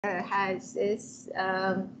has this,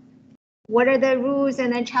 what are the rules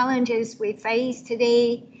and the challenges we face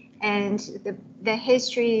today, and the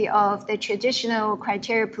history of the traditional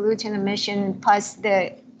criteria pollutant emission plus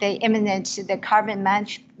the imminent the carbon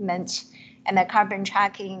management and the carbon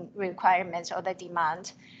tracking requirements or the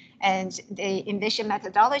demand, and the emission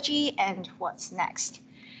methodology and what's next.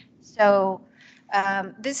 So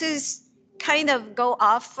this is kind of go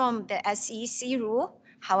off from the SEC rule.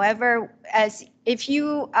 However, as if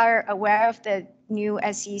you are aware of the new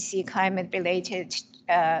SEC climate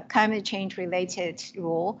change related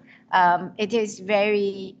rule, it is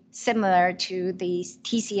very similar to the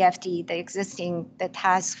TCFD, the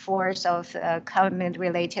task force of climate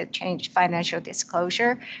related change financial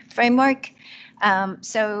disclosure framework.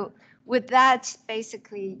 So with that,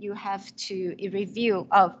 basically you have to review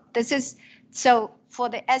of this is, so for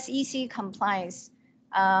the SEC compliance,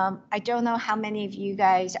 I don't know how many of you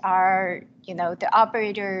guys are, the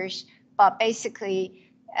operators, but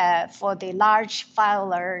basically for the large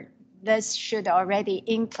filer, this should already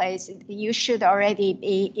in place. You should already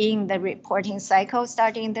be in the reporting cycle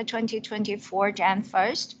starting the 2024 Jan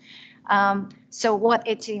 1st. So what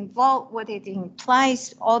it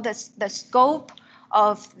implies, all the scope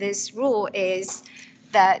of this rule is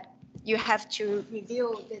that you have to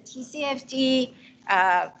review the TCFD,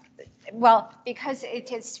 well, because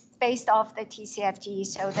it is based off the TCFD,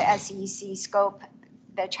 so the SEC scope,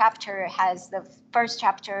 the first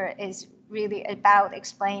chapter is really about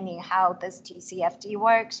explaining how this TCFD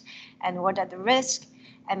works and what are the risks.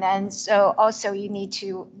 And then so also you need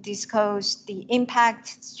to disclose the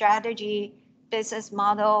impact strategy, business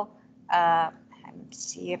model.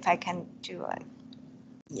 See if I can do it.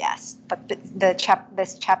 Yes, but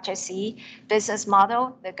this chapter C, business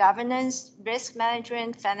model, the governance, risk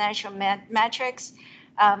management, financial metrics.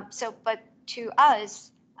 But to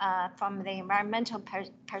us, from the environmental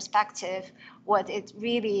perspective, what it's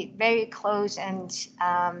really very close and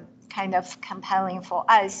kind of compelling for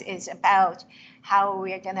us is about how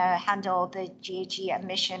we're going to handle the GHG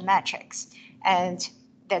emission metrics and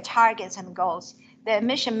the targets and goals. The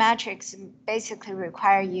emission metrics basically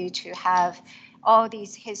require you to have all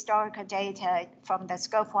these historical data from the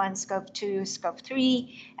scope 1, scope 2, scope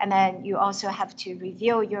 3, and then you also have to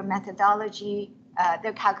review your methodology,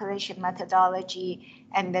 the calculation methodology,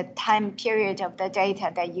 and the time period of the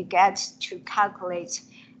data that you get to calculate.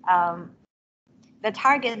 The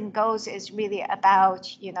target and goals is really about,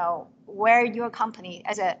 where your company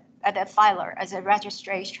as a filer, as a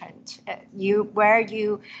registration, where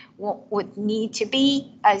you would need to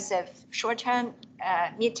be as a short-term,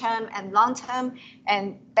 mid-term, and long-term,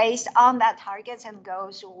 and based on that targets and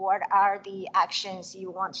goals, what are the actions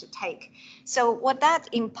you want to take? So what that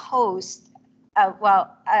imposed,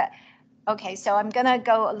 okay, so I'm gonna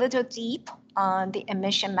go a little deep on the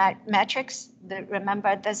emission metrics.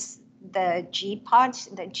 Remember this, the G part,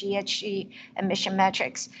 the GHG emission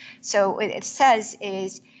metrics. So what it says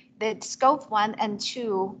is that scope 1 and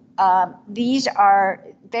 2, these are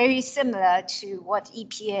very similar to what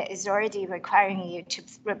EPA is already requiring you to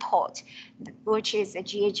report, which is the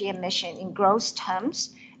GHG emission in gross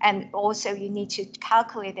terms. And also you need to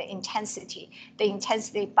calculate the intensity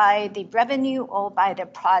by the revenue or by the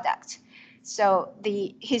product. So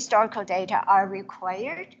the historical data are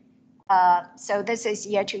required. So this is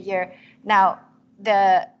year to year. Now,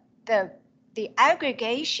 the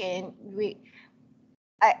aggregation,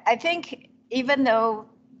 I think even though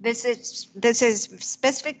this is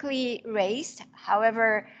specifically raised,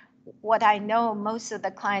 however, what I know, most of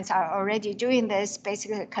the clients are already doing this,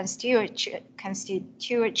 basically constituent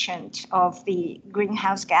of the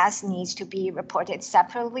greenhouse gas needs to be reported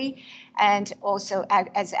separately and also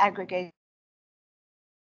as aggregate.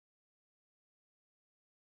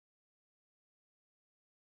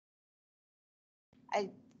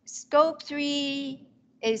 Scope 3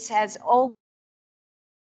 has all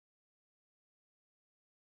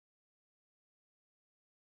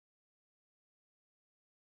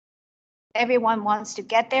everyone wants to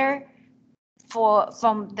get there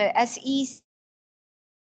from the SEC.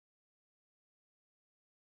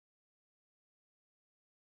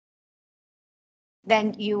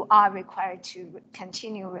 Then you are required to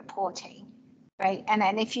continue reporting, right? And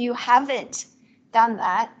then if you haven't done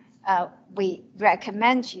that, we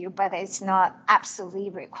recommend you, but it's not absolutely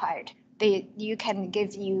required. You can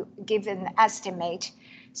give an estimate.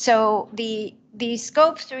 So the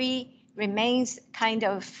scope 3 remains kind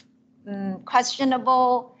of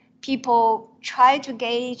questionable. People try to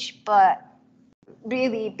gauge, but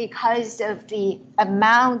really, because of the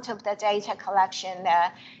amount of the data collection,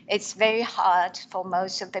 it's very hard for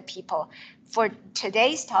most of the people. For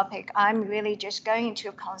today's topic, I'm really just going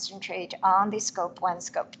to concentrate on the scope 1,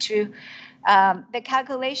 scope 2. The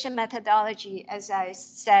calculation methodology, as I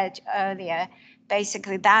said earlier,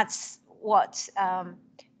 basically that's what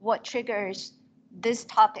triggers this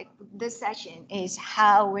topic, this session, is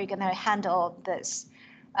how we're going to handle this.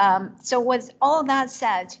 So with all that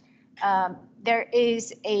said, there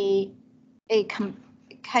is a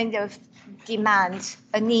kind of demand,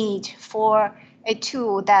 a need for a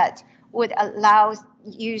tool that would allow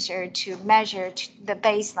user to measure the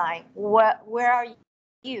baseline. Where are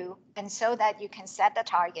you? And so that you can set the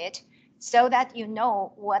target, so that you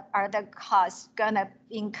know what are the costs gonna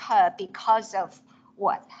incur because of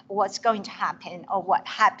what's going to happen or what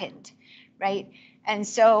happened, right? And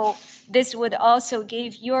so this would also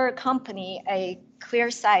give your company a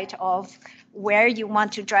clear sight of where you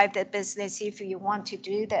want to drive the business if you want to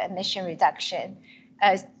do the emission reduction.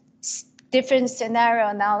 Different scenario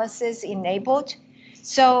analysis enabled.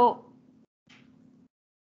 So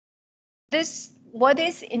what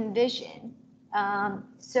is Envision?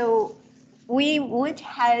 So we would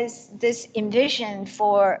have this Envision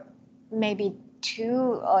for maybe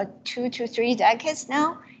 2 to 3 decades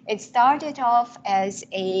now. It started off as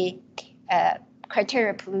a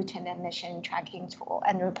criteria pollutant emission tracking tool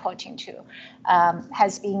and reporting tool,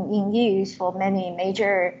 has been in use for many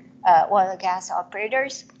major oil and gas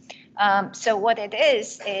operators. So what it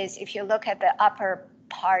is if you look at the upper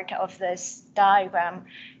part of this diagram,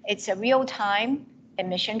 it's a real-time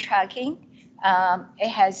emission tracking. It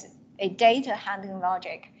has a data handling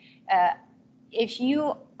logic. If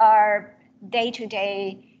you are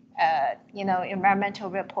day-to-day, environmental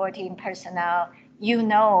reporting personnel,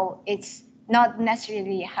 it's not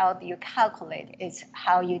necessarily how you calculate, it's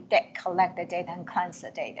how you collect the data and cleanse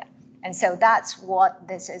the data. And so that's what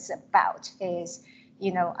this is about, is,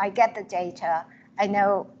 I get the data, I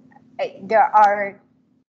know there are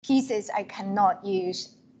pieces I cannot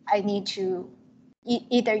use. I need to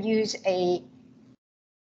either use a,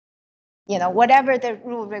 whatever the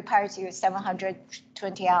rule requires you,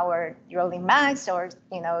 720-hour rolling max, or,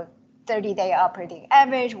 30-day operating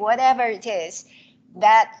average, whatever it is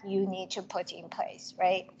that you need to put in place,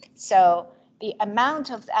 right? So the amount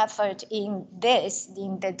of effort in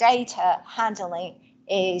the data handling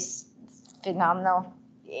is phenomenal,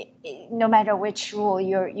 no matter which rule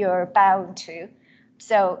you're bound to.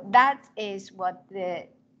 So that is what the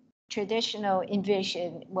traditional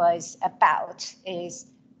Envision was about, is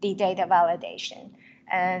the data validation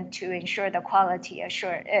and to ensure the quality,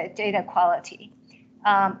 data quality.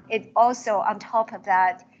 It also, on top of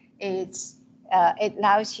that, it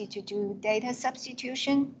allows you to do data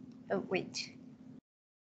substitution.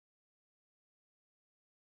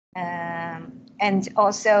 And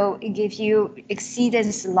also it gives you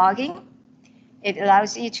exceedance logging. It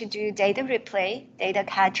allows you to do data replay, data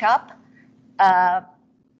catch up.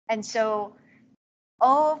 And so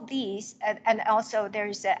all of these, and also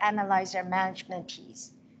there's the analyzer management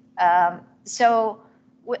piece. And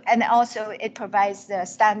also it provides the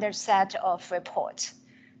standard set of reports.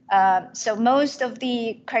 So most of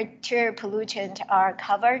the criteria pollutant are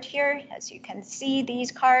covered here, as you can see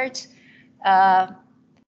these cards.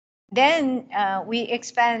 Then we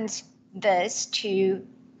expand this to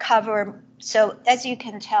cover, so as you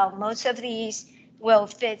can tell, most of these will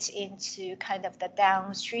fit into kind of the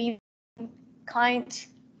downstream client,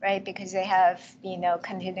 right? Because they have,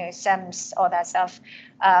 continuous SEMS, all that stuff.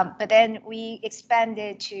 But then we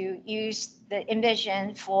expanded to use the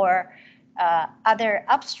Envision for other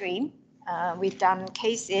upstream. We've done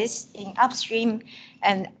cases in upstream,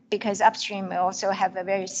 and because upstream we also have a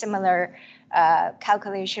very similar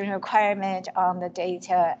calculation requirement on the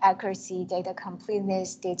data accuracy, data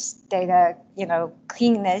completeness, data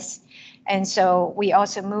cleanness. And so we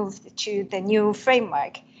also moved to the new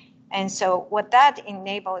framework. And so what that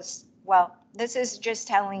enables, well, this is just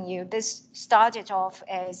telling you, this started off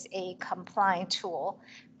as a compliant tool,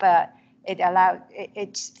 but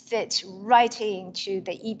it fits right into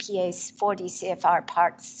the EPA's 40 CFR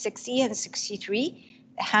Part 60 and 63.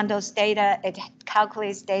 It handles data, it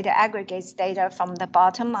calculates data, aggregates data from the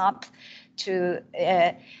bottom up to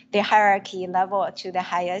the hierarchy level, to the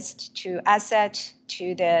highest, to asset,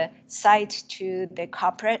 to the site, to the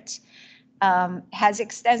corporate. Has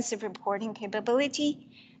extensive reporting capability.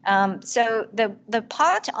 So the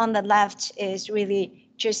part on the left is really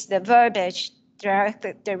just the verbiage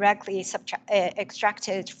directly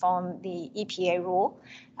extracted from the EPA rule.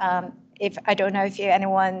 If I don't know if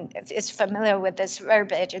anyone is familiar with this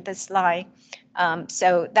verbiage, this line.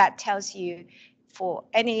 So that tells you for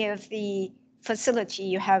any of the facility,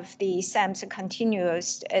 you have the SAMS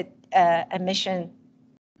continuous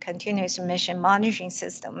emission monitoring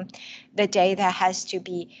system. The data has to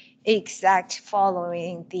be exact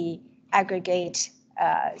following the aggregate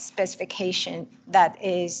specification that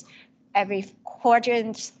is every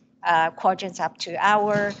quadrant, quadrants up to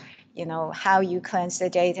hour, how you cleanse the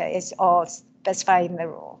data is all specified in the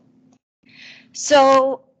rule.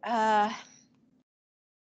 So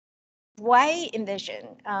why Envision?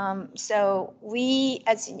 So we,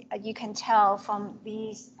 as you can tell from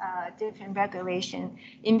these different regulations,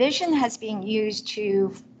 Envision has been used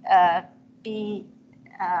to be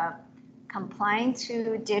compliant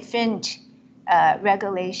to different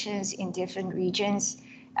regulations in different regions.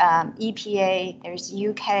 EPA, there's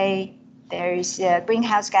UK, there's a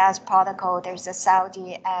greenhouse gas protocol, there's a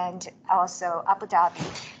Saudi, and also Abu Dhabi.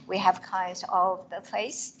 We have clients all over the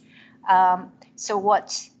place. So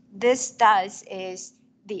what this does is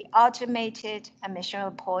the automated emission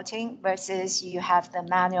reporting versus you have the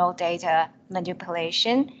manual data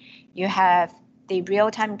manipulation. You have the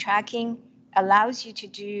real-time tracking, allows you to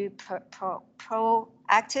do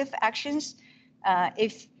proactive actions.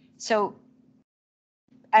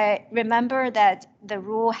 I remember that the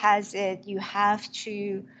rule has it, you have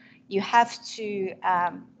to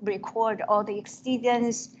record all the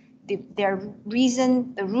exceedance, their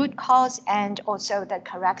reason, the root cause, and also the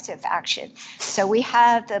corrective action. So we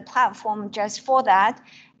have the platform just for that.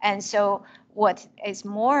 And so what is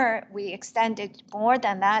more, we extended more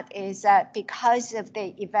than that is that because of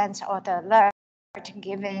the events or the alert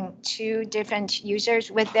giving to different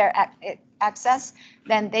users with their access,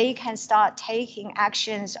 then they can start taking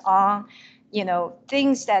actions on,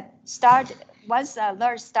 things that start, once the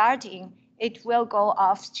alert starting, it will go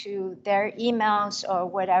off to their emails or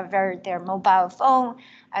whatever, their mobile phone,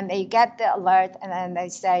 and they get the alert, and then they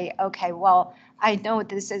say, okay, well, I know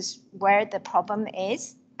this is where the problem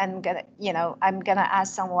is. I'm gonna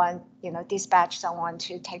ask someone, dispatch someone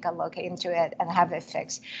to take a look into it and have it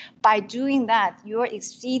fixed. By doing that, your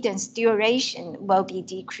exceedance duration will be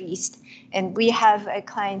decreased. And we have a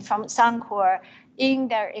client from Suncor in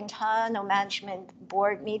their internal management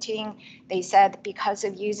board meeting. They said because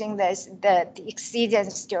of using this, the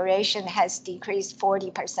exceedance duration has decreased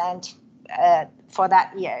 40% for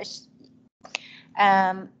that year.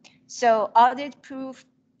 So audit proof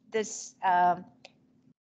this.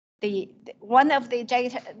 One of the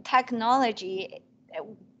data technology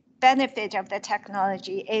benefit of the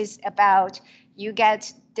technology is about you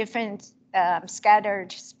get different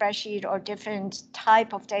scattered spreadsheet or different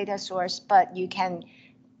type of data source, but you can,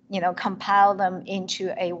 compile them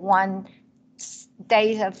into a one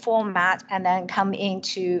data format and then come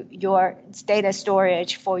into your data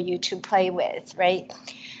storage for you to play with, right?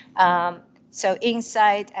 So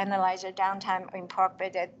insight, analyzer, downtime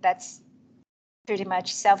incorporated, that's pretty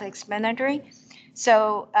much self-explanatory.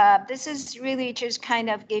 So this is really just kind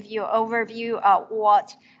of give you an overview of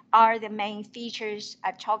what are the main features.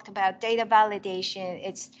 I've talked about data validation.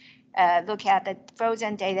 It's look at the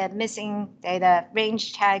frozen data, missing data,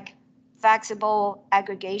 range check, flexible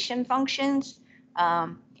aggregation functions.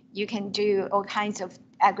 You can do all kinds of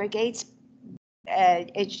aggregates.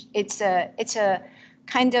 It's a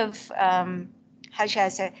kind of, how should I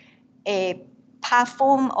say, a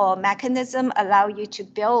platform or mechanism allow you to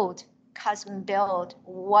custom build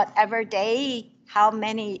whatever day, how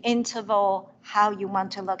many interval, how you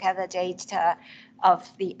want to look at the data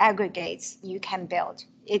of the aggregates you can build.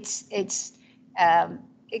 It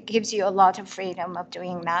gives you a lot of freedom of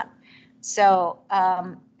doing that. So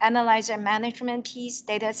analyzer management piece,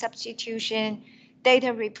 data substitution,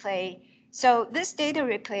 data replay. So this data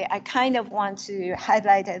replay, I kind of want to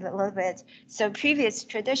highlight it a little bit. So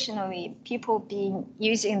traditionally, people been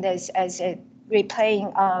using this as a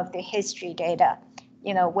replaying of the history data.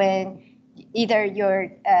 When either your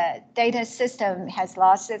data system has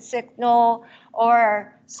lost its signal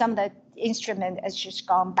or some of the instrument has just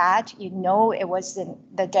gone bad, it was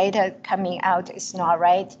the data coming out is not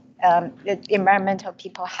right. The environmental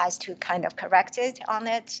people has to kind of correct it on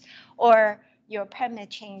it, or your permit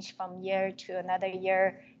change from year to another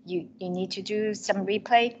year, you need to do some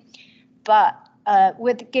replay. But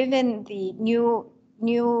given the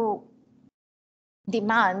new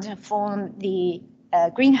demand from the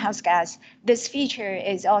greenhouse gas, this feature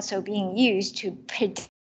is also being used to predict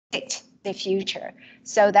the future.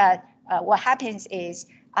 So that what happens is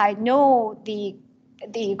I know the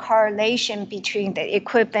correlation between the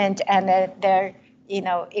equipment and their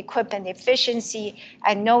equipment efficiency.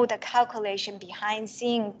 I know the calculation behind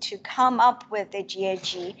scene to come up with the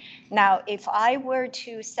GHG. Now, if I were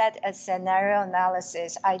to set a scenario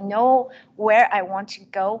analysis, I know where I want to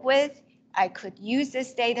go with. I could use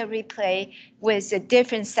this data replay with a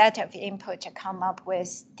different set of input to come up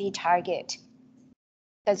with the target.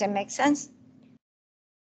 Does it make sense?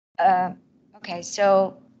 Okay,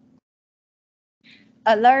 so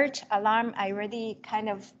alert, alarm, I already kind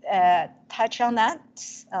of touched on that.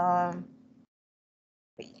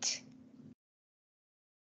 Wait.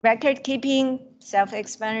 Record keeping,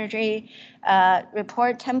 self-explanatory,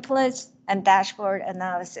 report templates, and dashboard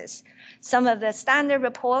analysis. Some of the standard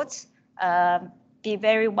reports be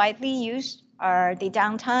very widely used are the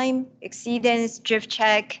downtime, exceedance, drift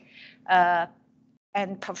check,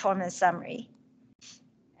 and performance summary.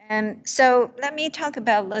 And so let me talk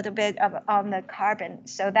about a little bit on the carbon.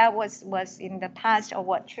 So that was in the past, or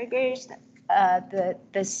what triggers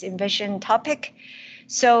this Envision topic.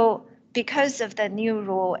 So because of the new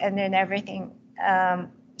rule and then everything,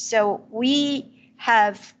 so we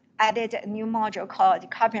have added a new module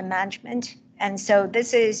called carbon management. And so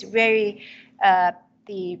this is very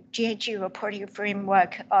the GHG reporting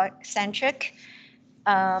framework centric.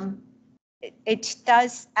 It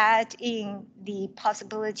does add in the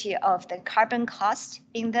possibility of the carbon cost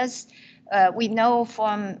in this. We know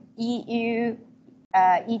from EU,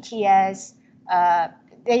 ETS,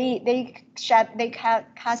 they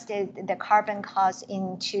casted the carbon cost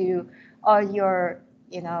into all your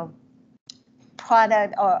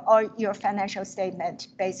product or your financial statement.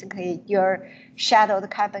 Basically, your shadowed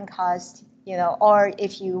carbon cost, or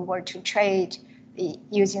if you were to trade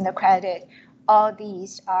using the credit, all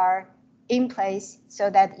these are in place so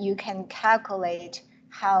that you can calculate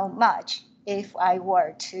how much if I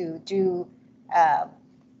were to do, a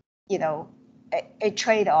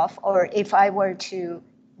trade-off, or if I were to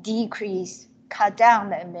cut down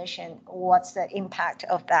the emission, what's the impact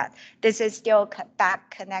of that? This is still back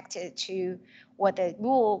connected to what the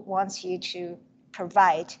rule wants you to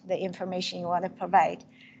provide, the information you want to provide.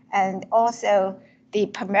 And also the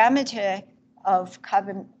parameter of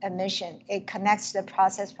carbon emission, it connects the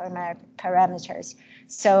process parameters.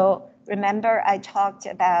 So remember I talked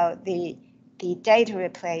about the data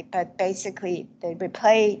replay, but basically the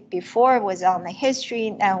replay before was on the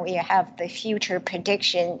history. Now we have the future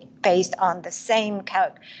prediction based on the same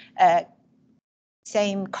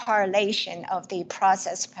correlation of the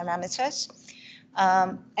process parameters.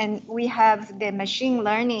 And we have the machine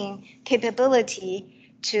learning capability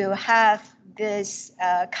to have this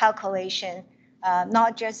calculation,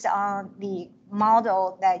 not just on the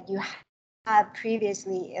model that you had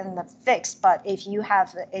previously in the fix, but if you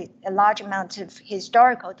have a large amount of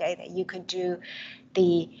historical data, you could do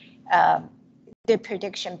the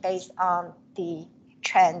prediction based on the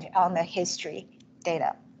trend on the history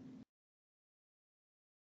data.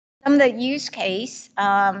 Some of the use case,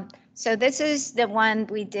 so this is the one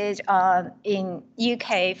we did in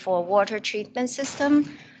UK for water treatment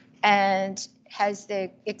system, and has the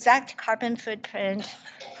exact carbon footprint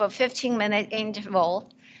for 15-minute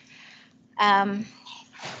interval.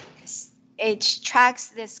 It tracks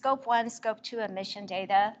the Scope 1, Scope 2 emission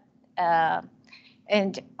data,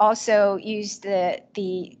 and also use the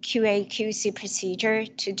QA/QC procedure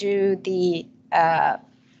to do the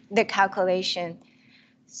calculation.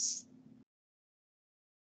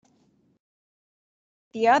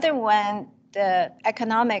 The other one, the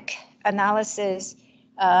economic analysis,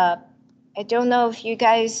 I don't know if you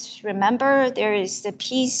guys remember, there is the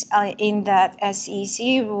piece in that SEC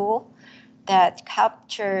rule that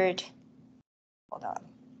captured, hold on.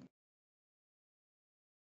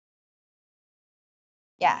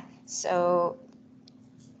 Yeah, so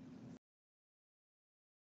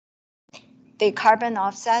the carbon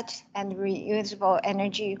offset and reusable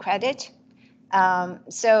energy credit.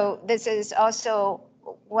 So this is also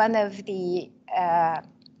one of the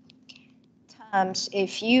terms,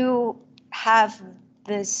 if you have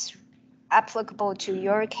this applicable to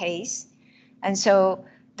your case. And so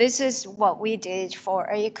this is what we did for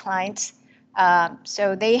a client.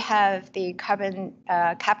 So they have the carbon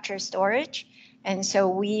capture storage. And so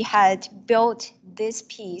we had built this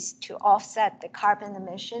piece to offset the carbon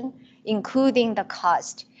emission, including the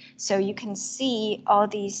cost. So you can see all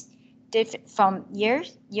these different from year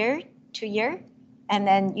to year. And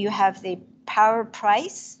then you have the power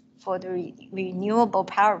price for the renewable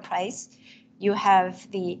power price. You have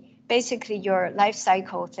basically your life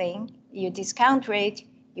cycle thing, your discount rate,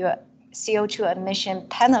 your CO2 emission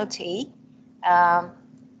penalty, and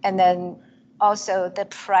then also the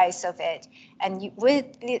price of it. And with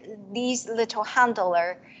these little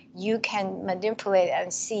handler, you can manipulate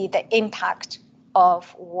and see the impact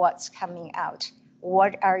of what's coming out.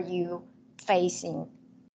 What are you facing,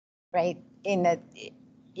 right? In the,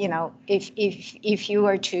 you know, if you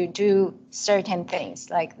were to do certain things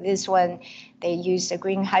like this one, they use the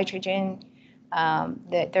green hydrogen.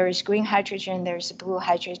 There's green hydrogen, there's blue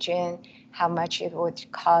hydrogen, how much it would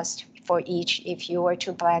cost for each if you were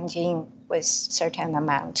to blend in with certain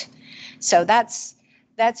amount. So that's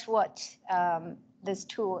what this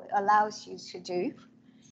tool allows you to do.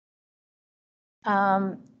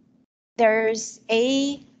 There's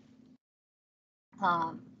a,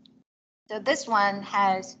 so this one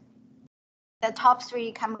has the top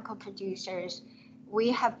 3 chemical producers.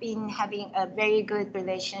 We have been having a very good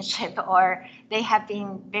relationship, or they have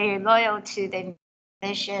been very loyal to the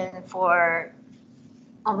mission for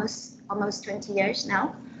almost 20 years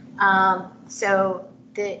now. So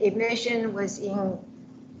the emission was in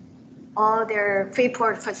all their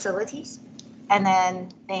Freeport facilities, and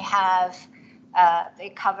then they have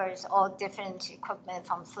it covers all different equipment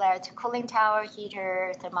from flare to cooling tower,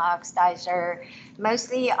 heater, thermo-oxidizer,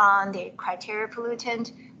 mostly on the criteria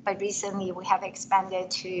pollutant. But recently we have expanded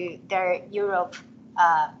to their Europe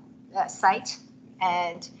site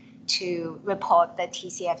and to report the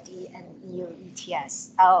TCFD and EU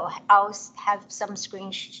ETS. I'll have some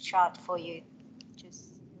screenshot for you.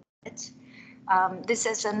 Just this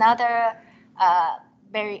is another a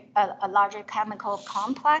larger chemical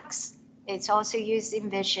complex. It's also used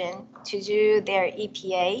in Vision to do their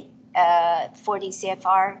EPA 40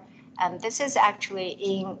 CFR. And this is actually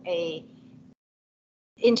in a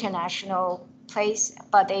international place,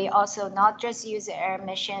 but they also not just use the air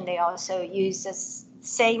emission, they also use the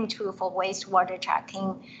same tool for wastewater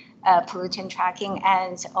tracking, pollutant tracking,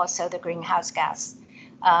 and also the greenhouse gas.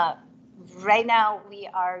 Right now, we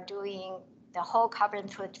are doing the whole carbon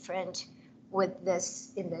footprint with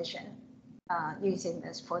this Envision, using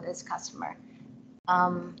this for this customer.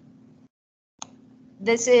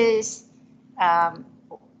 This is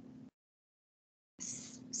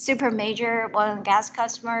super major oil and gas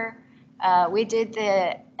customer. We did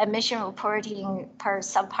the emission reporting per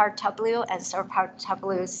subpart W and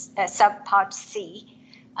subpart C.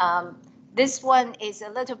 This one is a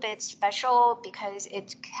little bit special because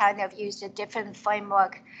it kind of used a different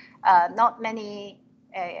framework. Not many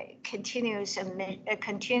continuous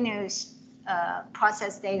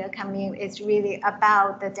process data coming. It's really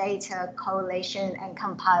about the data correlation and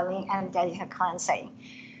compiling and data cleansing.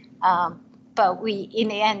 But in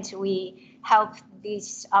the end, we help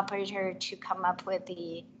this operator to come up with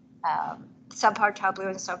the subpart W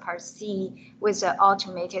and subpart C with the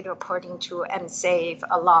automated reporting tool and save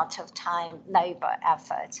a lot of time, labor,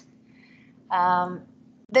 effort.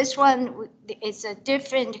 This one is a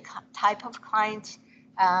different type of client.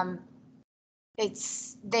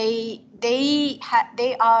 They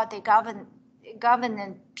are the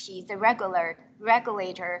governance piece, the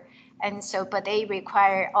regulator, and so but they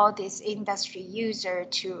require all this industry user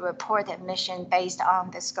to report emission based on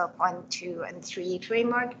the scope 1, 2, and 3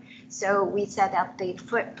 framework. So we set up the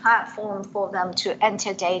platform for them to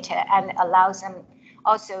enter data and allows them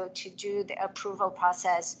also to do the approval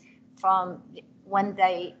process from when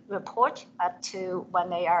they report up to when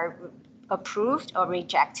they are approved or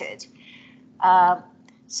rejected.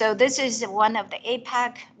 So this is one of the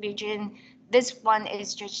APAC region. This one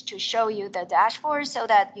is just to show you the dashboard so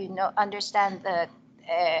that you understand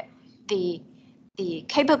the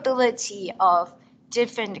capability of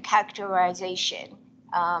different characterization.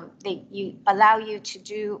 They allow you to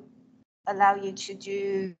do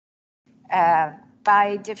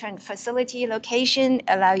by different facility location,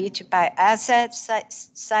 allow you to buy asset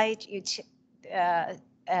site,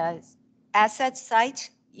 asset site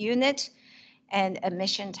unit, and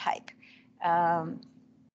emission type.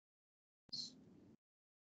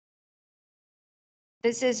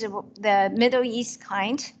 This is the Middle East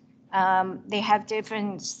client. They have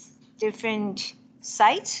different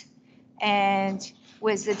sites, and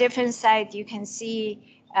with the different sites, you can see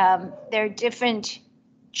there are different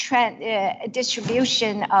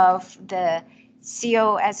distribution of the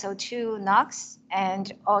CO, SO2, NOx,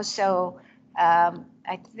 and also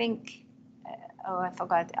I think, I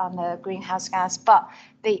forgot on the greenhouse gas, but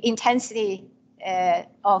the intensity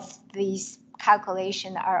of these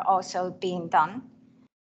calculations are also being done.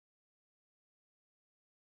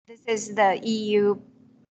 This is the EU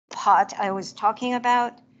part I was talking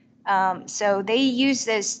about. So they use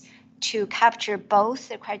this to capture both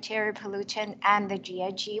the criteria pollutant and the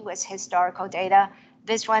GHG with historical data.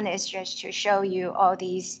 This one is just to show you all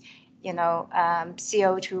these,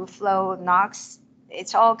 CO2 flow, NOx.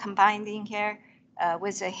 It's all combined in here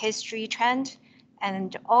with a history trend.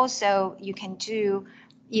 And also you can do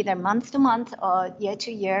either month to month or year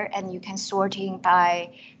to year, and you can sorting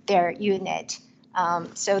by their unit.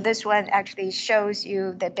 So this one actually shows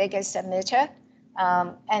you the biggest emitter.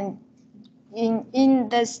 And in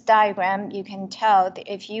this diagram, you can tell that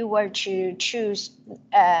if you were to choose,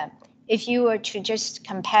 if you were to just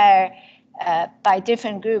compare by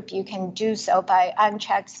different group, you can do so by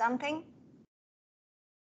uncheck something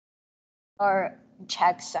or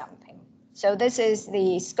check something. So this is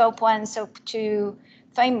the scope 1, scope 2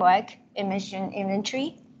 framework emission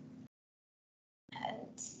inventory.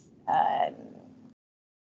 And,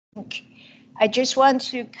 I just want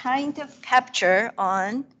to kind of capture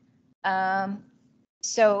on,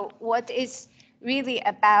 so what is really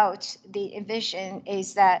about the vision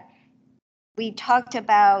is that we talked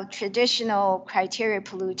about traditional criteria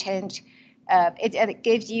pollutant. It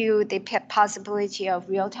gives you the possibility of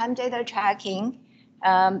real-time data tracking.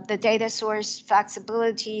 The data source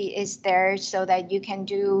flexibility is there so that you can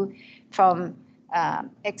do from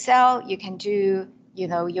Excel, you can do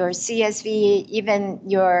your CSV, even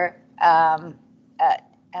your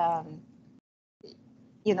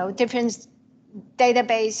different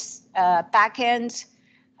database backends.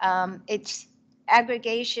 Its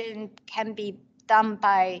aggregation can be done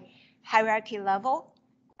by hierarchy level.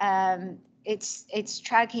 It's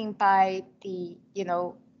tracking by the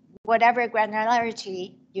whatever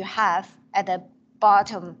granularity you have at the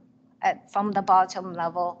bottom, from the bottom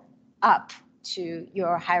level up to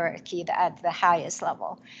your hierarchy at the highest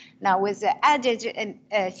level. Now with the added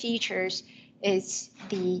features, is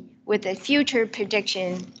with the future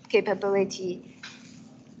prediction capability,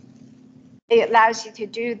 it allows you to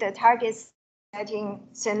do the target setting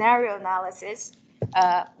scenario analysis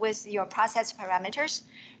with your process parameters,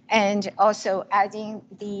 and also adding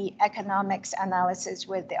the economics analysis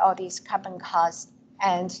with all these carbon costs.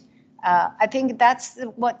 And I think that's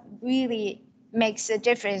what really makes a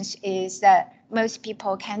difference, is that most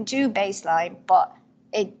people can do baseline, but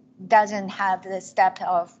it doesn't have the step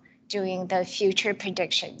of doing the future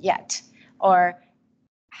prediction yet. Or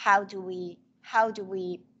how do we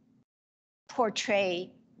portray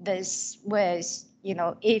this with,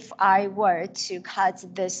 if I were to cut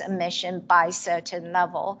this emission by certain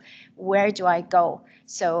level, where do I go?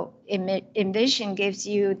 So Envision gives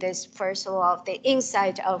you this, first of all, the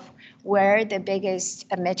insight of where the biggest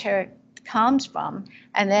emitter comes from.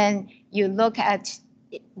 And then you look at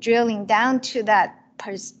drilling down to that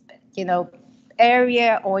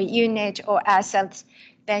area or unit or assets,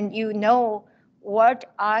 then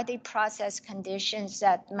what are the process conditions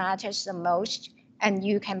that matters the most, and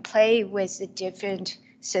you can play with the different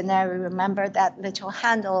scenario. Remember that little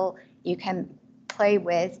handle you can play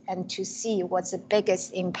with, and to see what's the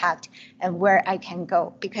biggest impact and where I can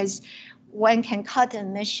go, because one can cut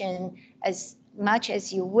emission as much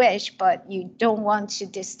as you wish, but you don't want to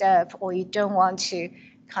disturb, or you don't want to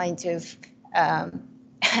kind of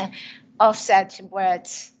offset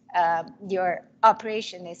what your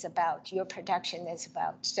operation is about, your production is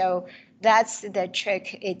about. So that's the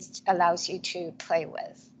trick it allows you to play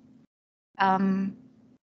with. I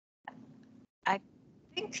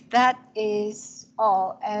think that is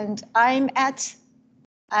all. And I'm at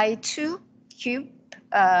I2Cube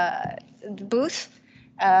booth.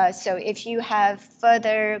 So if you have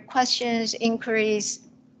further questions, inquiries,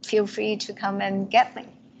 feel free to come and get me.